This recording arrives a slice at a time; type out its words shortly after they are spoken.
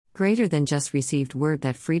Greater than just received word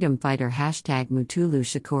that freedom fighter #Mutulu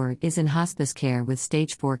Shakur is in hospice care with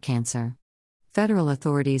stage 4 cancer. Federal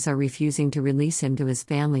authorities are refusing to release him to his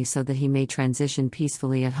family so that he may transition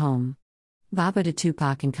peacefully at home. Baba to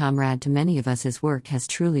Tupac and comrade to many of us, his work has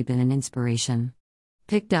truly been an inspiration.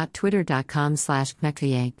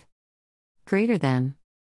 pic.twitter.com/kmekayek. Greater than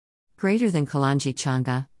Kalanji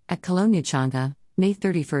Changa, at Kalonya Changa, May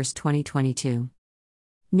 31, 2022.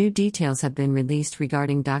 New details have been released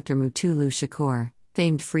regarding Dr. Mutulu Shakur,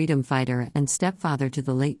 famed freedom fighter and stepfather to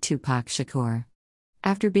the late Tupac Shakur.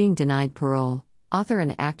 After being denied parole, author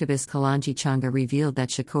and activist Kalanji Changa revealed that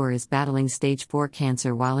Shakur is battling stage 4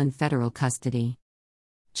 cancer while in federal custody.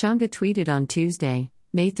 Changa tweeted on Tuesday,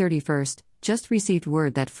 May 31, just received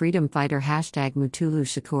word that freedom fighter #Mutulu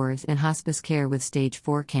Shakur is in hospice care with stage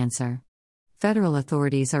 4 cancer. Federal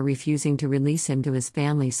authorities are refusing to release him to his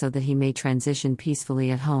family so that he may transition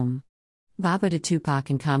peacefully at home. Baba to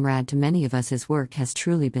Tupac and comrade to many of us, his work has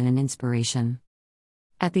truly been an inspiration.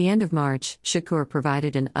 At the end of March, Shakur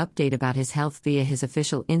provided an update about his health via his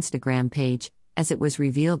official Instagram page, as it was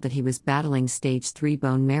revealed that he was battling stage 3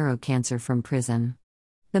 bone marrow cancer from prison.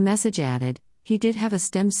 The message added, he did have a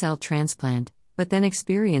stem cell transplant, but then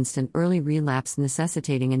experienced an early relapse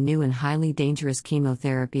necessitating a new and highly dangerous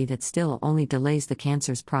chemotherapy that still only delays the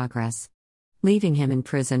cancer's progress. Leaving him in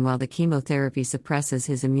prison while the chemotherapy suppresses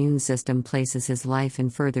his immune system places his life in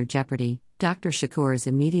further jeopardy. Dr. Shakur's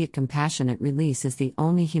immediate compassionate release is the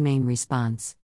only humane response.